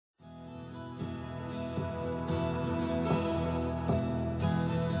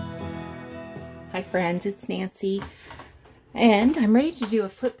Hi friends, it's Nancy, and I'm ready to do a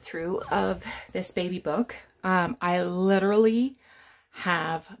flip through of this baby book. I literally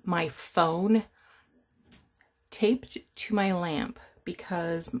have my phone taped to my lamp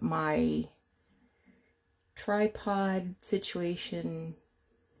because my tripod situation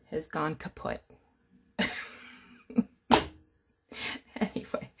has gone kaput.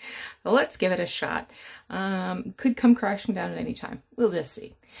 Anyway, well, let's give it a shot. Could come crashing down at any time. We'll just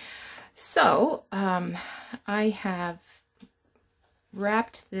see. So, I have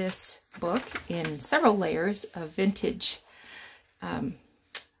wrapped this book in several layers of vintage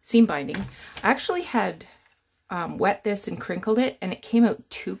seam binding. I actually had wet this and crinkled it, and it came out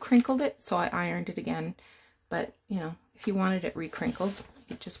too crinkled it, so I ironed it again. But, you know, if you wanted it re-crinkled,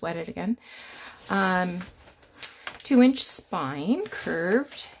 you just wet it again. 2-inch spine,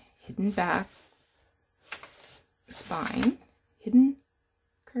 curved, hidden back spine,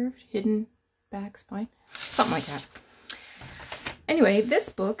 curved, hidden back spine, something like that. Anyway, this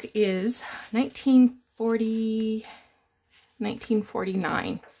book is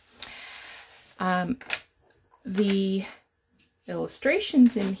 1949. The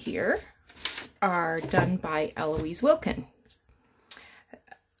illustrations in here are done by Eloise Wilkin.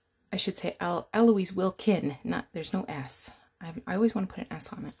 I should say Eloise Wilkin, there's no S. I always want to put an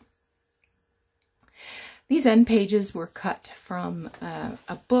S on it. These end pages were cut from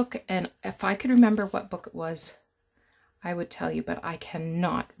a book, and if I could remember what book it was, I would tell you, but I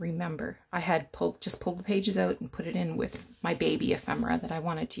cannot remember. I had just pulled the pages out and put it in with my baby ephemera that I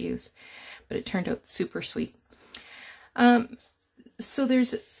wanted to use, but it turned out super sweet. So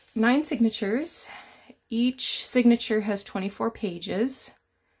there's 9 signatures. Each signature has 24 pages,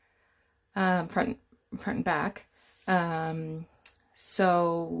 front and back.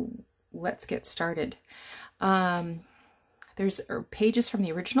 So let's get started. There's pages from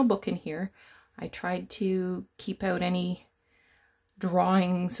the original book in here. I tried to keep out any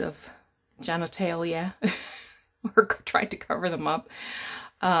drawings of genitalia or tried to cover them up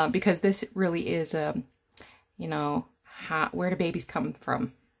because this really is a, you know, where do babies come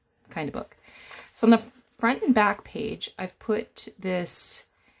from kind of book. So on the front and back page, I've put this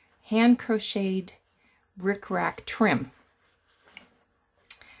hand crocheted rickrack trim,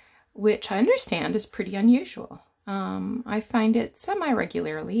 which I understand is pretty unusual. I find it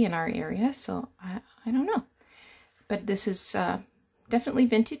semi-regularly in our area, so I don't know. But this is definitely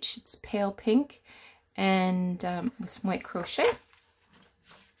vintage. It's pale pink and with some white crochet.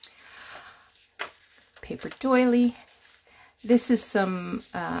 Paper doily. This is some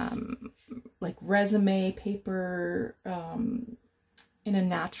like resume paper in a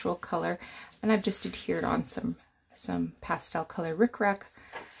natural color, and I've just adhered on some pastel color rickrack.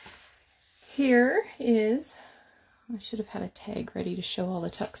 Here is, I should have had a tag ready to show all the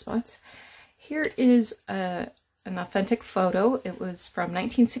tuck spots. Here is an authentic photo. It was from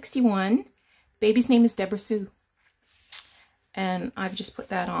 1961. Baby's name is Deborah Sue. And I've just put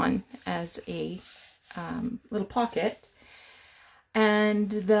that on as a little pocket. And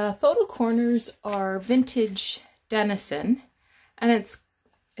the photo corners are vintage Denison. And it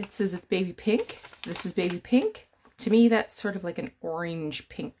says it's baby pink. This is baby pink. To me, that's sort of like an orange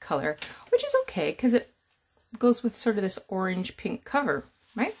pink color, which is okay because it goes with sort of this orange pink cover,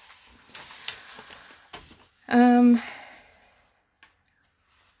 right?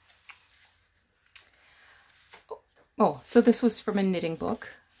 Oh, so this was from a knitting book.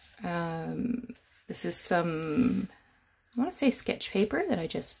 This is some, I want to say sketch paper that I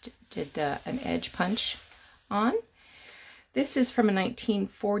just did an edge punch on. This is from a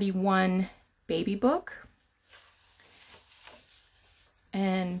 1941 baby book.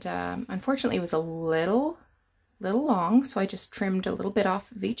 And unfortunately it was a little long, so I just trimmed a little bit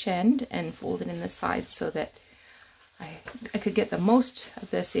off of each end and folded in the sides so that I could get the most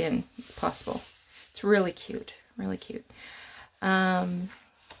of this in as possible. It's really cute, really cute. So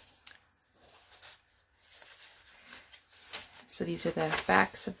these are the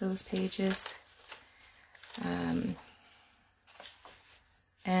backs of those pages.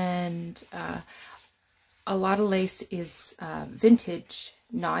 A lot of lace is vintage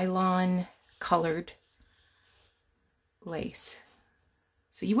nylon colored lace.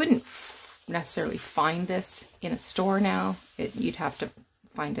 So you wouldn't necessarily find this in a store now. You'd have to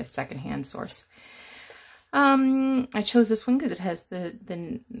find a secondhand source. I chose this one because it has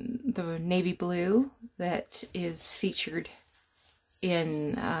the navy blue that is featured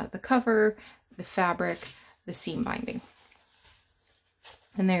in the cover, the fabric, the seam binding.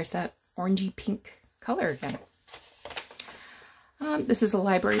 And there's that orangey pink color again. This is a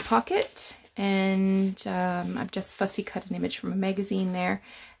library pocket, and I've just fussy cut an image from a magazine there,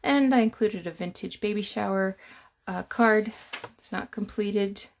 and I included a vintage baby shower card. It's not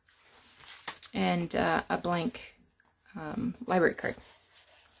completed, and a blank library card.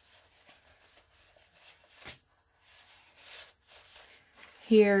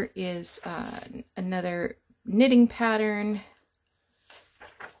 Here is another knitting pattern,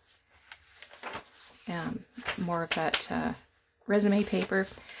 more of that resume paper.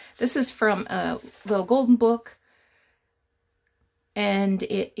 This is from a little golden book, and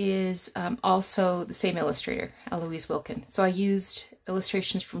it is also the same illustrator, Eloise Wilkin. So I used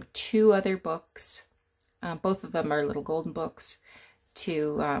illustrations from 2 other books, both of them are little golden books,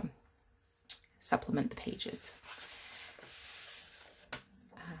 to supplement the pages.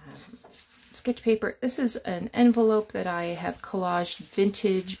 Sketch paper. This is an envelope that I have collaged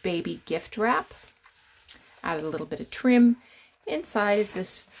vintage baby gift wrap. Added a little bit of trim. Inside is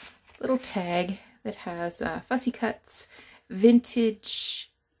this little tag that has fussy cuts,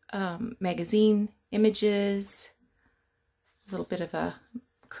 vintage magazine images, a little bit of a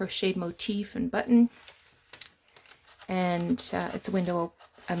crocheted motif and button, and it's a window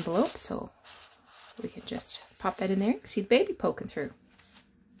envelope, so we can just pop that in there. You can see the baby poking through.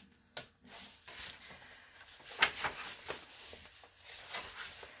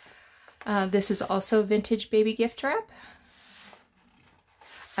 This is also vintage baby gift wrap,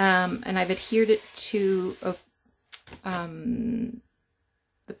 and I've adhered it to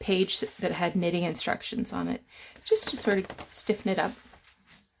the page that had knitting instructions on it, just to sort of stiffen it up.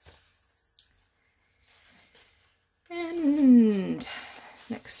 And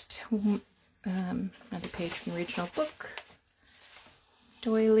next, another page from the original book,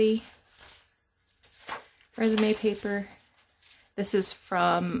 doily, resume paper. This is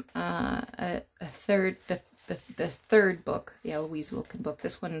from the third book, the Eloise Wilkin book.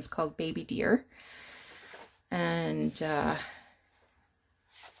 This one is called Baby Deer, and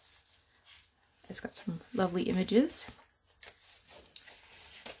it's got some lovely images.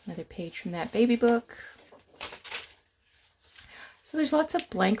 Another page from that baby book. So there's lots of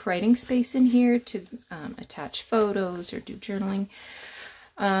blank writing space in here to attach photos or do journaling.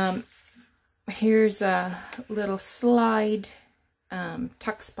 Here's a little slide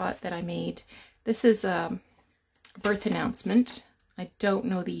tuck spot that I made. This is a birth announcement. I don't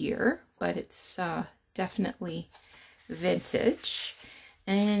know the year, but it's definitely vintage.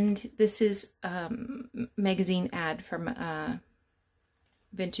 And this is a magazine ad from a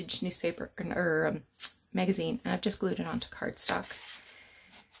vintage newspaper or magazine. And I've just glued it onto cardstock.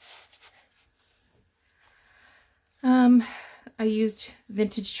 I used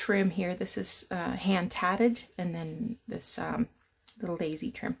vintage trim here. This is hand tatted, and then this little daisy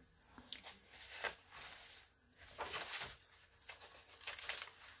trim.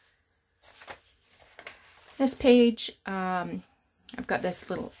 This page, I've got this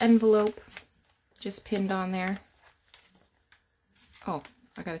little envelope just pinned on there. Oh,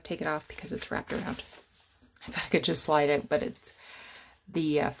 I gotta take it off because it's wrapped around. I thought I could just slide it, but it's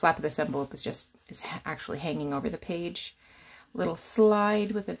the flap of this envelope is actually hanging over the page. Little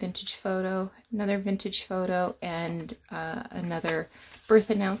slide with a vintage photo, another vintage photo, and another birth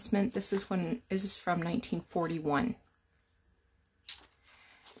announcement. This is from 1941.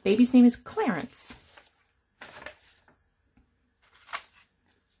 Baby's name is Clarence.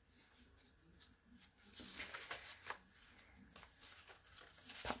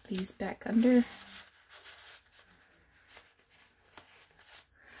 Pop these back under.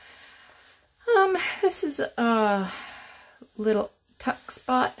 This is a little tuck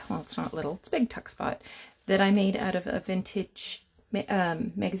spot. Well, it's not little, it's a big tuck spot that I made out of a vintage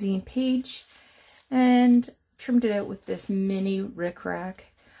magazine page and trimmed it out with this mini rickrack.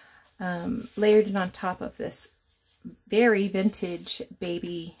 Layered it on top of this very vintage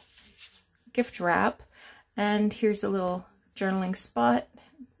baby gift wrap. And here's a little journaling spot,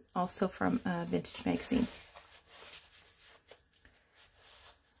 also from a vintage magazine.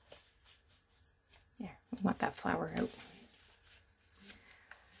 There, we want that flower out.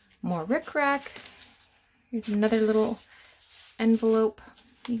 More rickrack. Here's another little envelope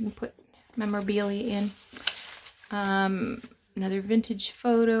you can put memorabilia in. Another vintage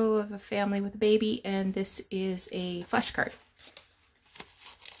photo of a family with a baby, and this is a flashcard.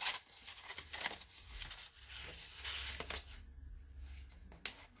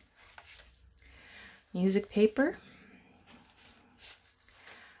 Music paper.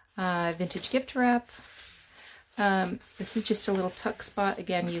 Vintage gift wrap. This is just a little tuck spot,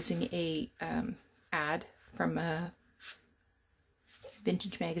 again using a ad from a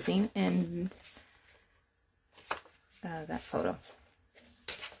vintage magazine, and that photo.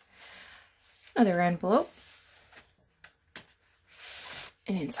 Another envelope.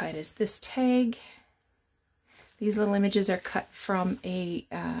 And inside is this tag. These little images are cut from a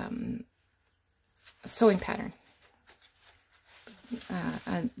sewing pattern.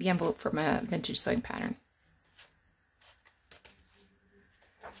 The envelope from a vintage sewing pattern.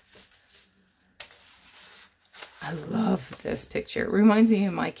 I love this picture. It reminds me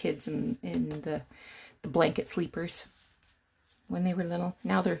of my kids in the blanket sleepers when they were little.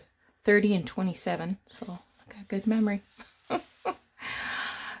 Now they're 30 and 27, so I got good memory.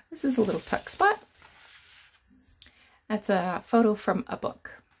 This is a little tuck spot. That's a photo from a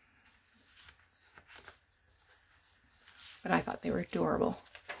book. But I thought they were adorable.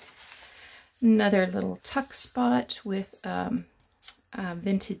 Another little tuck spot with a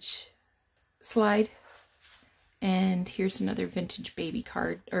vintage slide. And here's another vintage baby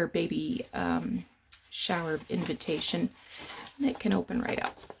card, or baby shower invitation. And it can open right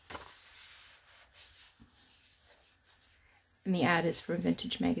up. And the ad is from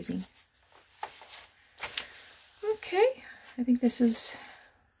Vintage Magazine. Okay, I think this is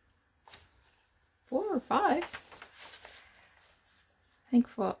 4 or 5. I think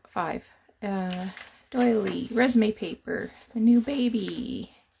 5. Doily, resume paper, the new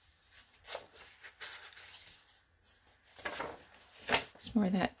baby. It's more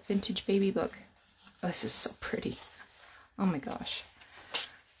of that vintage baby book. Oh, this is so pretty. Oh my gosh.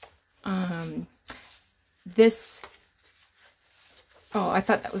 Oh, I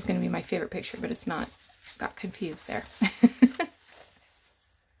thought that was going to be my favorite picture, but it's not. Got confused there.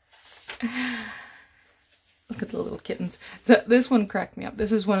 Look at the little kittens. So this one cracked me up.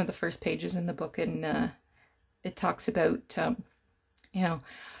 This is one of the first pages in the book, and it talks about, you know,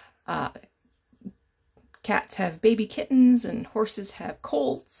 cats have baby kittens, and horses have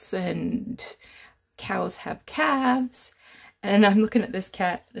colts, and cows have calves. And I'm looking at this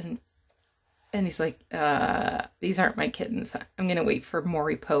cat, and he's like, these aren't my kittens. I'm going to wait for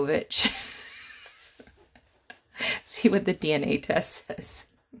Maury Povich. See what the DNA test says.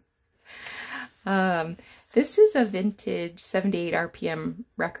 This is a vintage 78 RPM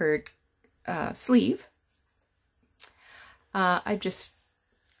record sleeve. I just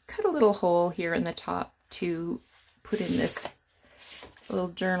cut a little hole here in the top to put in this little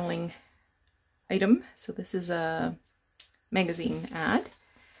journaling item. So this is a magazine ad.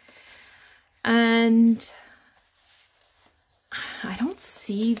 And I don't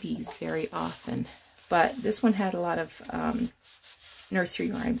see these very often, but this one had a lot of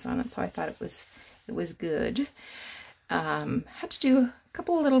nursery rhymes on it, so I thought it was good. Had to do a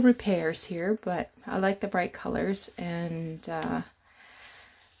couple of little repairs here, but I like the bright colors, and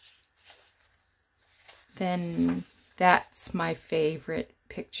then that's my favorite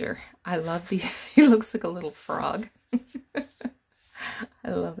picture. I love these. He looks like a little frog.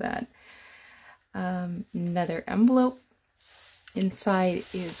 I love that. Another envelope. Inside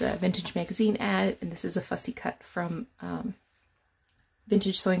is a Vintage Magazine ad, and this is a fussy cut from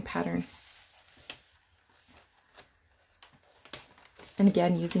Vintage Sewing Pattern. And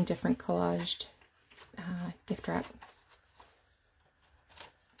again, using different collaged gift wrap.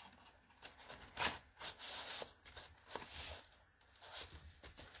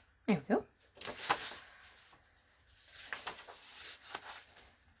 There we go.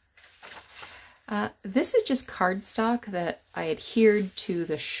 This is just cardstock that I adhered to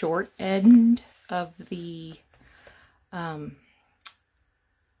the short end of the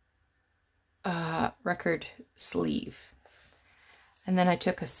record sleeve. And then I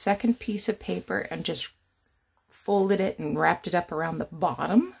took a second piece of paper and just folded it and wrapped it up around the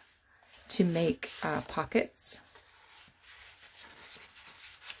bottom to make pockets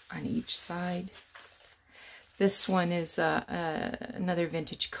on each side. This one is another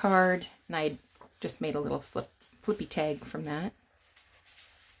vintage card, and I just made a little flippy tag from that.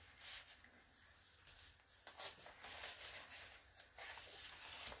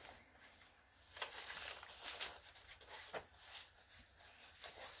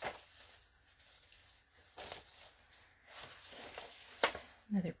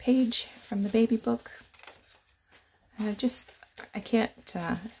 Another page from the baby book. I can't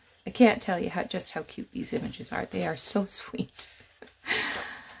tell you just how cute these images are. They are so sweet.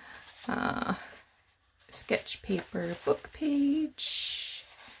 Sketch paper, book page,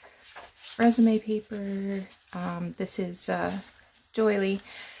 resume paper. This is Doily.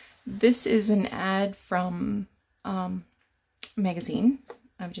 This is an ad from magazine.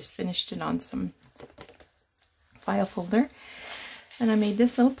 I've just finished it on some file folder. And I made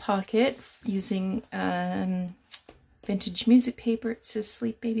this little pocket using vintage music paper. It says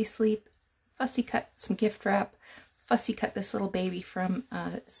Sleep Baby Sleep. Fussy cut some gift wrap. Fussy cut this little baby from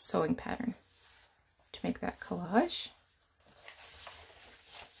a sewing pattern. make that collage.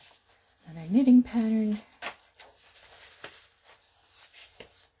 Another knitting pattern.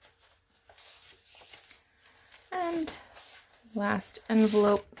 And last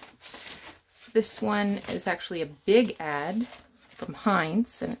envelope. This one is actually a big ad from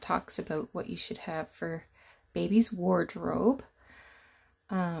Heinz, and it talks about what you should have for baby's wardrobe.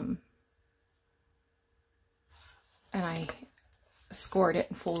 And I scored it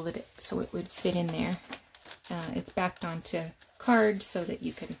and folded it so it would fit in there. It's backed onto cards so that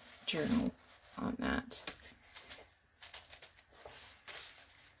you can journal on that.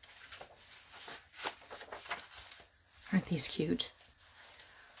 Aren't these cute?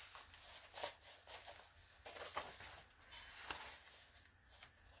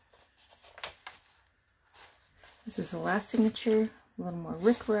 This is the last signature, a little more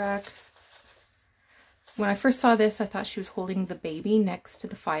rickrack. When I first saw this, I thought she was holding the baby next to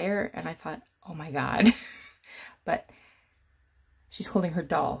the fire, and I thought, oh my God. But she's holding her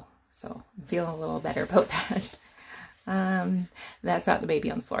doll, so I'm feeling a little better about that. That's not the baby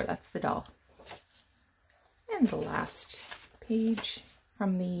on the floor, that's the doll. And the last page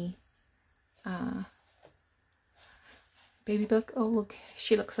from the baby book. Oh, look,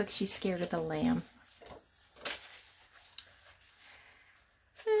 she looks like she's scared of the lamb.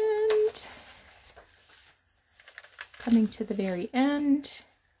 And coming to the very end,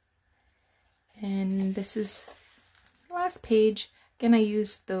 and this is the last page. Again, I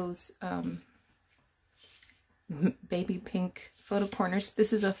used those baby pink photo corners.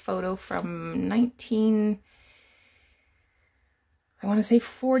 This is a photo from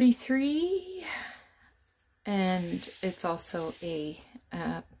 43, and it's also a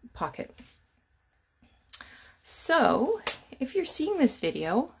pocket. So if you're seeing this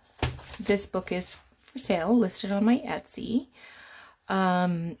video, this book is for sale, listed on my Etsy.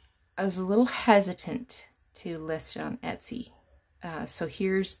 I was a little hesitant to list it on Etsy. So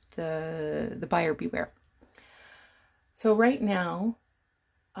here's the buyer beware. So right now,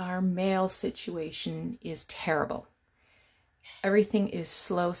 our mail situation is terrible. Everything is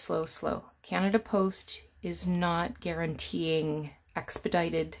slow, slow, slow. Canada Post is not guaranteeing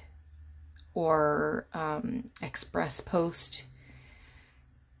expedited or express post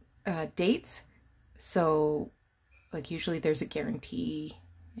dates. So like usually there's a guarantee,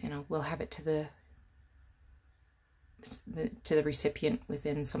 you know, we'll have it to the recipient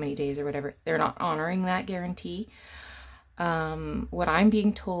within so many days or whatever. They're not honoring that guarantee. What I'm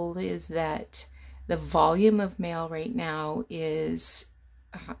being told is that the volume of mail right now is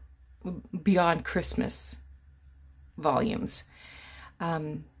beyond Christmas volumes.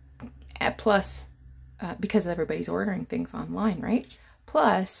 Plus, because everybody's ordering things online, right?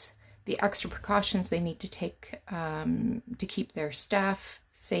 Plus, the extra precautions they need to take to keep their staff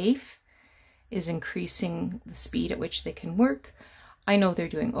safe is increasing the speed at which they can work. I know they're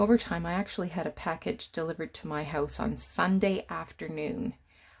doing overtime. I actually had a package delivered to my house on Sunday afternoon.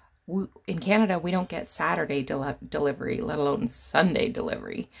 In Canada, we don't get Saturday delivery, let alone Sunday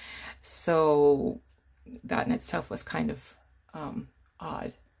delivery. So that in itself was kind of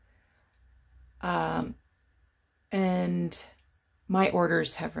odd. And my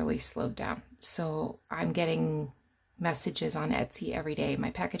orders have really slowed down. So I'm getting messages on Etsy every day.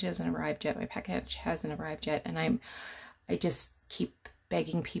 My package hasn't arrived yet. My package hasn't arrived yet. And I just keep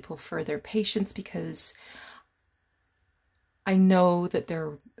begging people for their patience because I know that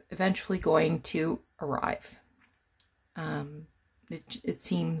they're eventually going to arrive. It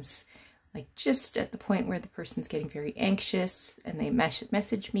seems like just at the point where the person's getting very anxious and they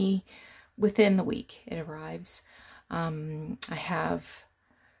message me, within the week it arrives. I have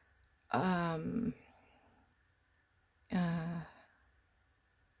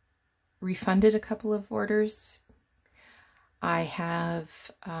refunded a couple of orders. I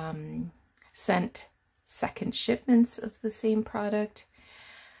have sent second shipments of the same product.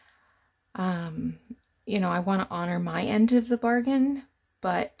 You know, I want to honor my end of the bargain,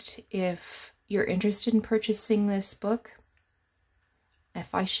 but if you're interested in purchasing this book,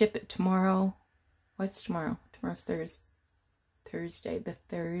 if I ship it tomorrow, what's tomorrow? Tomorrow's Thursday the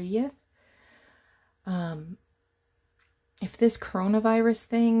 30th. If this coronavirus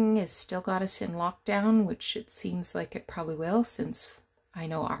thing has still got us in lockdown, which it seems like it probably will, since I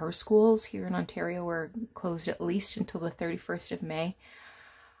know our schools here in Ontario are closed at least until the 31st of May,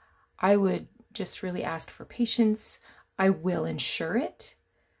 I would just really ask for patience. I will insure it.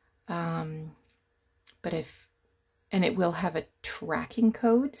 And it will have a tracking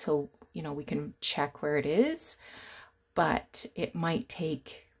code, so, you know, we can check where it is, but it might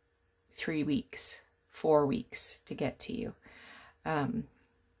take 3 weeks, 4 weeks to get to you.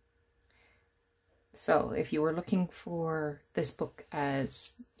 So if you were looking for this book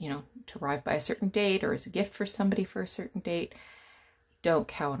as, you know, to arrive by a certain date or as a gift for somebody for a certain date, don't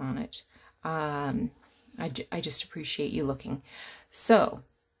count on it. I just appreciate you looking. So,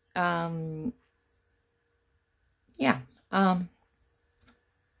 yeah.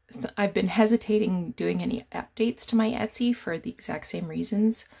 So I've been hesitating doing any updates to my Etsy for the exact same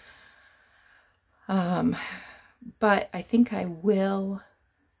reasons. But I think I will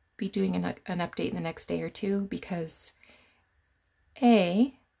be doing an update in the next day or two because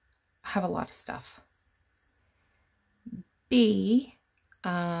A, I have a lot of stuff. B,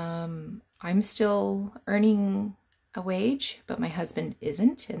 I'm still earning a wage, but my husband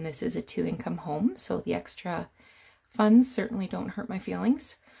isn't, and this is a 2-income home, so the extra funds certainly don't hurt my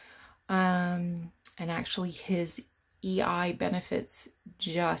feelings. And actually his EI benefits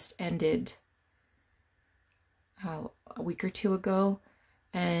just ended a week or two ago,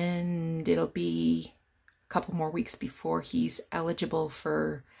 and it'll be a couple more weeks before he's eligible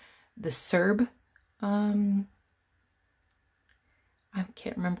for the CERB. I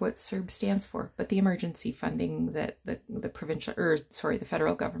can't remember what CERB stands for, but the emergency funding that the provincial, or sorry, the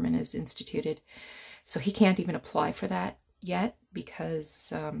federal government has instituted. So he can't even apply for that yet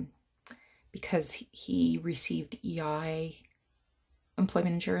because he received EI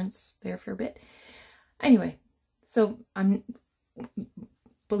employment insurance there for a bit. Anyway, so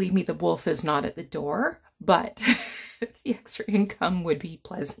believe me, the wolf is not at the door, but the extra income would be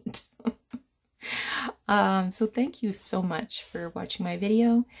pleasant. So thank you so much for watching my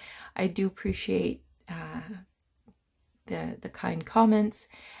video. I do appreciate the kind comments,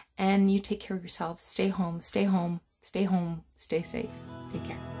 and you take care of yourselves. Stay home, stay home, stay home, stay safe. Take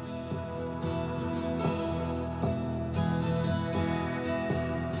care.